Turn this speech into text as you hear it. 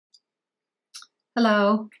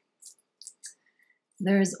Hello.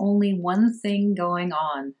 There's only one thing going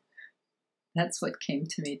on. That's what came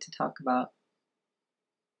to me to talk about.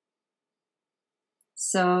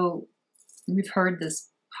 So, we've heard this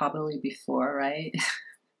probably before, right?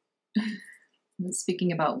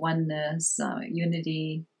 Speaking about oneness,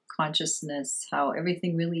 unity, consciousness, how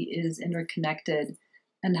everything really is interconnected,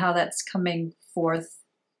 and how that's coming forth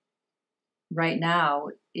right now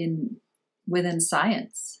within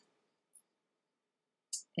science.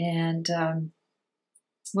 And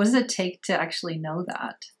what does it take to actually know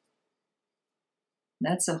that?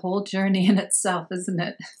 That's a whole journey in itself, isn't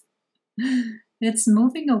it? It's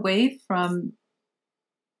moving away from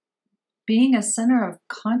being a center of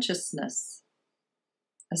consciousness,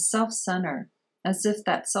 a self-center, as if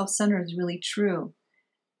that self-center is really true.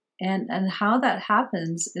 And how that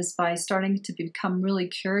happens is by starting to become really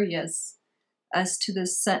curious as to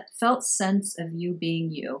this felt sense of you,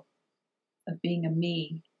 of being a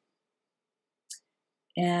me,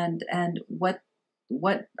 and what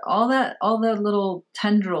all the little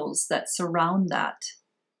tendrils that surround that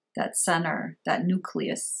center, that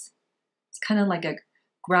nucleus. It's kind of like a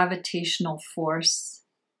gravitational force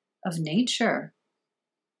of nature.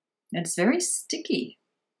 It's very sticky.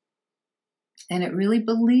 And it really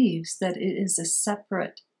believes that it is a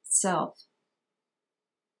separate self.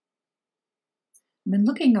 I mean,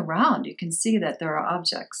 looking around, you can see that there are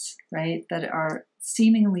objects, right, that are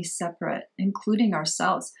seemingly separate, including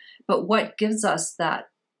ourselves. But what gives us that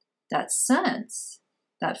sense,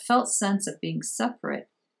 that felt sense of being separate,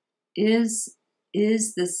 is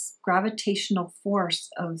this gravitational force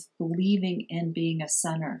of believing in being a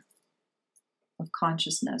center of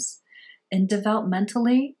consciousness. And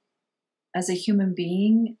developmentally, as a human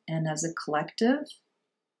being and as a collective,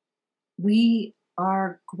 we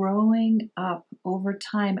are growing up over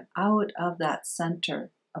time out of that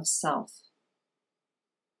center of self.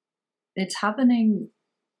 It's happening.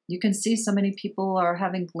 You can see so many people are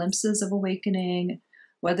having glimpses of awakening,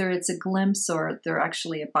 whether it's a glimpse or they're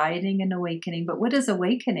actually abiding in awakening. But what is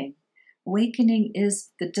awakening? Awakening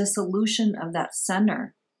is the dissolution of that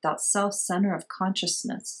center, that self-center of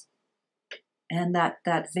consciousness. And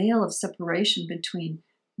that veil of separation between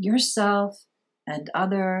yourself and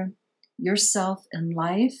other, yourself and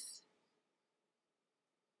life,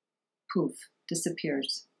 poof,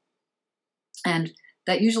 disappears. And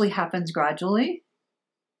that usually happens gradually,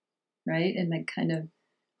 right? In a kind of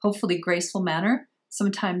hopefully graceful manner,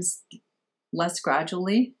 sometimes less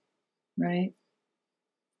gradually, right?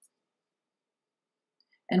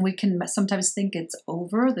 And we can sometimes think it's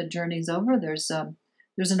over, the journey's over. There's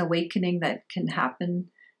an awakening that can happen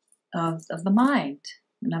of the mind.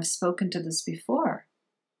 And I've spoken to this before.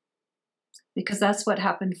 Because that's what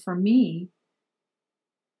happened for me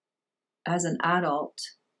as an adult.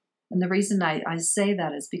 And the reason I say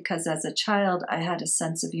that is because as a child, I had a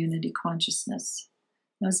sense of unity consciousness.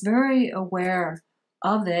 I was very aware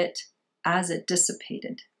of it as it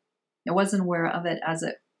dissipated. I wasn't aware of it as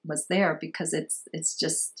it was there because it's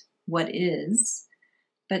just what is.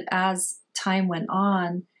 But as time went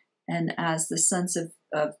on, and as the sense of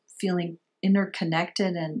feeling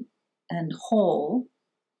interconnected and whole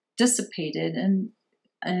dissipated,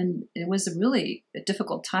 and it was a really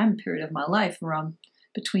difficult time period of my life, around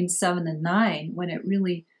between 7 and 9, when it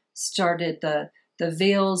really started, the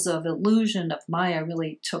veils of illusion of Maya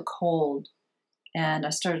really took hold, and I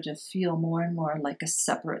started to feel more and more like a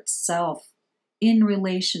separate self in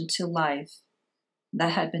relation to life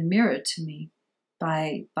that had been mirrored to me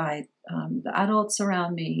by the adults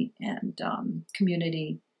around me and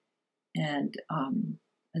community, and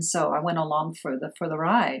so I went along for the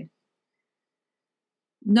ride.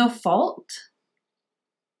 No fault,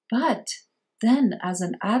 but then as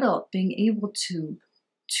an adult, being able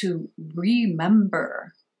to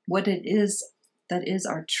remember what it is that is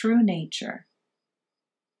our true nature,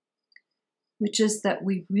 which is that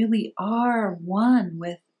we really are one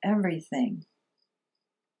with everything.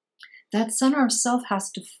 That center of self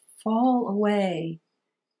has to fall away.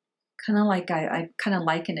 Kind of like I kind of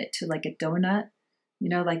liken it to like a donut,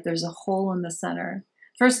 like there's a hole in the center.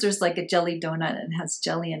 First, there's like a jelly donut and has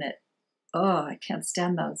jelly in it. Oh, I can't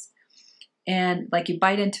stand those. And like you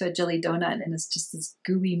bite into a jelly donut and it's just this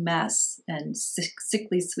gooey mess and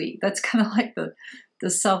sickly sweet. That's kind of like the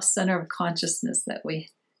self-center of consciousness that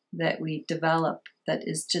we develop, that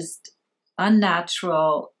is just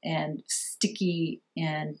unnatural and sticky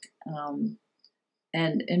and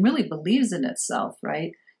really believes in itself,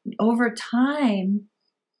 right? And over time,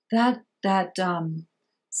 that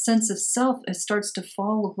sense of self, it starts to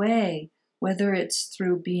fall away, whether it's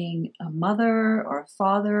through being a mother or a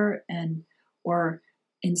father or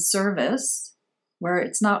in service, where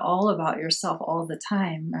it's not all about yourself all the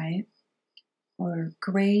time, right? Or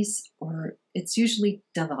grace, or it's usually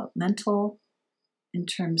developmental in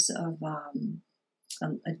terms of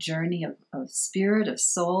a journey of spirit, of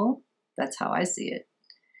soul. That's how I see it.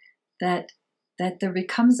 That there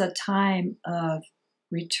becomes a time of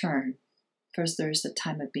return. First, there's a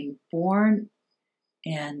time of being born,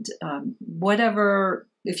 and whatever,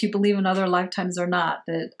 if you believe in other lifetimes or not,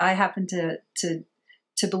 that I happen to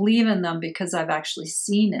believe in them because I've actually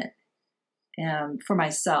seen it for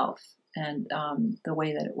myself, and the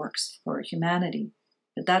way that it works for humanity.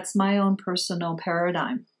 But that's my own personal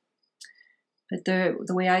paradigm. But the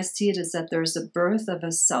way I see it is that there's a birth of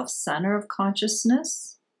a self-center of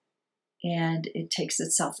consciousness, and it takes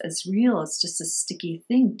itself as real. It's just a sticky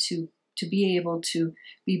thing to be able to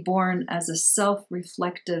be born as a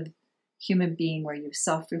self-reflective human being, where you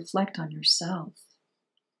self-reflect on yourself.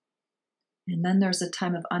 And then there's a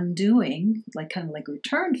time of undoing, like kind of like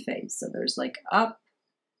return phase. So there's like up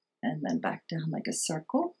and then back down like a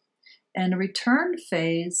circle. And a return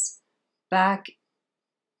phase back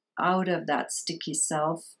out of that sticky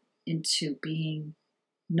self into being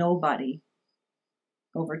nobody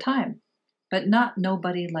over time. But not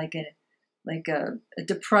nobody like a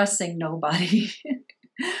depressing nobody,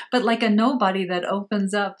 but like a nobody that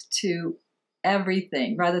opens up to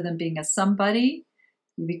everything. Rather than being a somebody,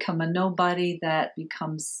 you become a nobody that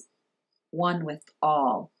becomes one with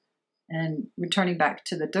all. And returning back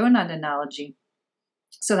to the donut analogy,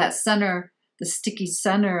 so that center, the sticky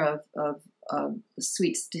center of the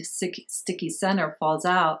sweet sticky center falls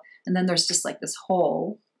out, and then there's just like this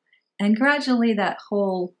hole, and gradually that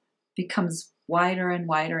hole becomes wider and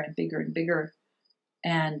wider and bigger,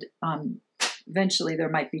 and eventually there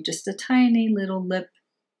might be just a tiny little lip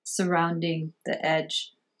surrounding the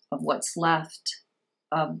edge of what's left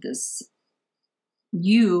of this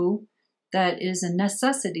you that is a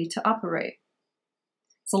necessity to operate.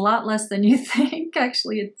 It's a lot less than you think.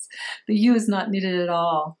 Actually, the you is not needed at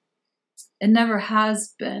all. It never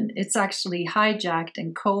has been. It's actually hijacked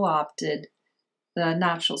and co-opted the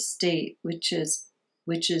natural state, which is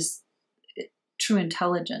true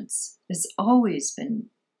intelligence. It's always been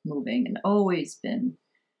moving and always been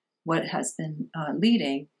what has been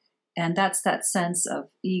leading. And that's that sense of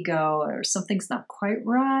ego, or something's not quite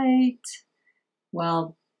right.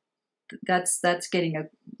 Well, that's getting a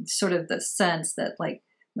sort of the sense that, like,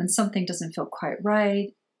 when something doesn't feel quite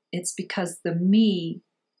right, it's because the me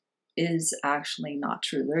is actually not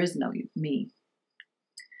true. There is no me.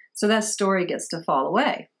 So that story gets to fall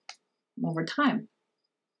away over time.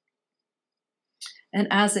 And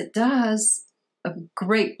as it does, a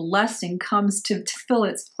great blessing comes to fill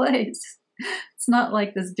its place. It's not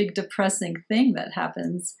like this big depressing thing that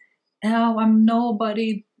happens. Oh, I'm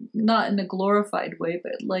nobody, not in a glorified way,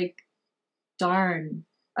 but like, darn,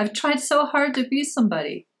 I've tried so hard to be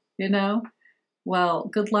somebody, you know? Well,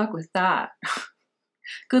 good luck with that.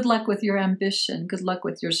 Good luck with your ambition. Good luck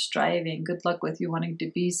with your striving. Good luck with you wanting to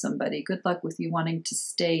be somebody. Good luck with you wanting to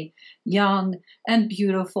stay young and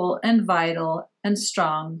beautiful and vital and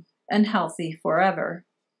strong and healthy forever.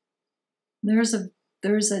 There's a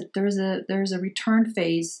return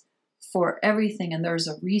phase for everything, and there's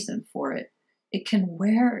a reason for it. It can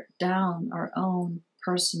wear down our own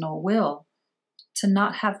personal will to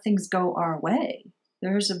not have things go our way.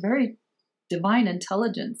 There's a very divine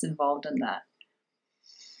intelligence involved in that.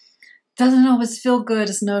 Doesn't always feel good.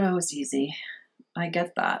 It's not always easy. I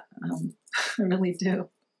get that. I really do.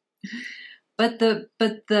 But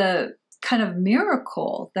the kind of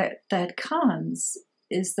miracle that comes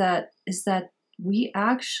is that we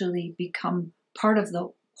actually become part of the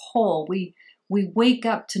whole. We wake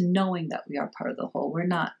up to knowing that we are part of the whole.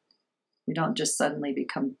 We don't just suddenly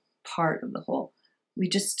become part of the whole. We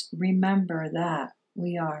just remember that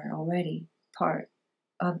we are already part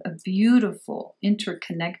of a beautiful,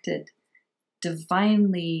 interconnected,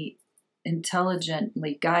 divinely,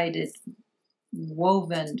 intelligently guided,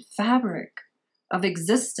 woven fabric of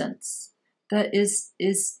existence that is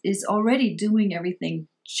already doing everything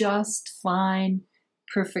just fine,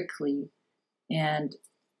 perfectly, and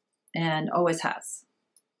always has,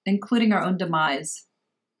 including our own demise.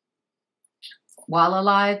 While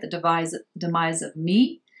alive, the demise of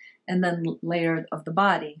me, and then later of the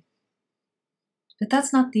body. But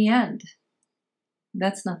that's not the end.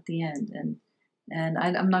 That's not the end. And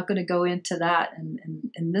I'm not going to go into that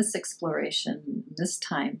in this exploration this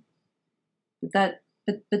time. But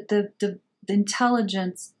the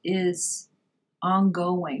intelligence is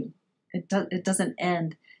ongoing. It doesn't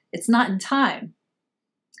end. It's not in time.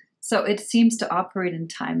 So it seems to operate in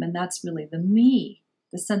time, and that's really the me.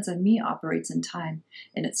 The sense of me operates in time,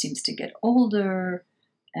 and it seems to get older,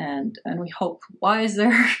 and we hope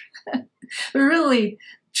wiser. But really,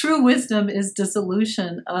 true wisdom is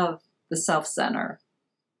dissolution of the self-center.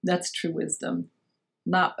 That's true wisdom,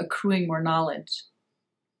 not accruing more knowledge.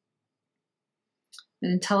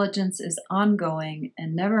 The intelligence is ongoing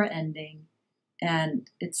and never-ending, and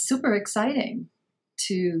it's super exciting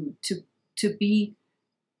to be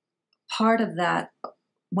part of that.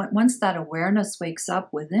 Once that awareness wakes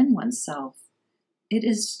up within oneself,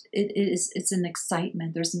 it's an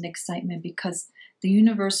excitement. There's an excitement because the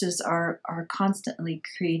universes are constantly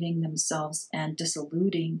creating themselves and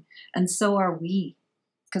dissoluting, and so are we,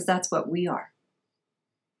 because that's what we are.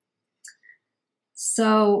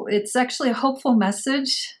 So it's actually a hopeful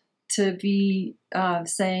message to be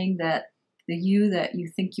saying that the you that you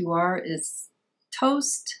think you are is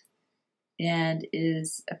toast and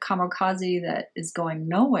is a kamikaze that is going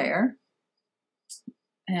nowhere.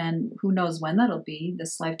 And who knows when that'll be,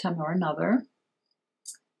 this lifetime or another.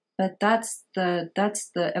 But that's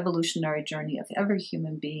the evolutionary journey of every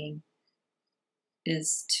human being,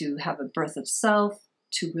 is to have a birth of self,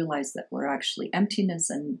 to realize that we're actually emptiness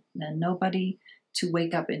and nobody, to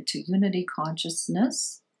wake up into unity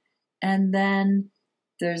consciousness. And then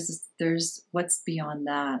there's what's beyond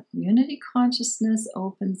that. Unity consciousness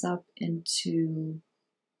opens up into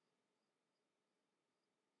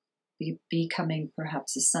becoming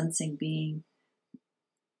perhaps a sensing being,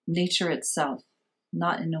 nature itself,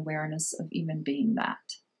 not in awareness of even being that,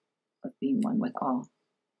 of being one with all,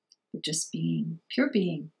 but just being, pure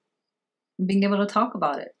being, and being able to talk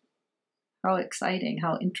about it. How exciting,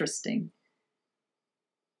 how interesting.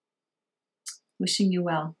 Wishing you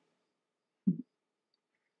well.